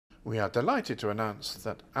We are delighted to announce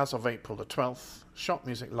that as of April the 12th, Schott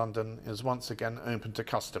Music London is once again open to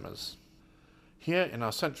customers. Here in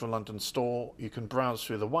our central London store, you can browse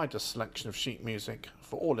through the widest selection of sheet music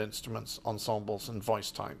for all instruments, ensembles and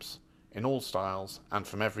voice types, in all styles and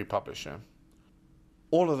from every publisher.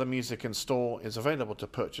 All of the music in store is available to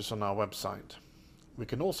purchase on our website. We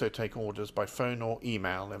can also take orders by phone or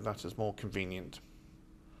email if that is more convenient.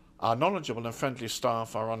 Our knowledgeable and friendly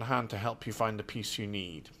staff are on hand to help you find the piece you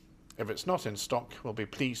need. If it's not in stock, we'll be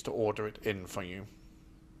pleased to order it in for you.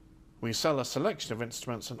 We sell a selection of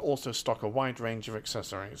instruments and also stock a wide range of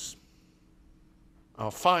accessories. Our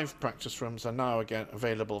 5 practice rooms are now again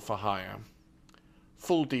available for hire.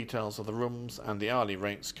 Full details of the rooms and the hourly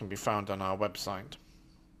rates can be found on our website.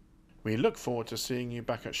 We look forward to seeing you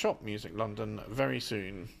back at Schott Music London very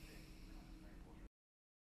soon.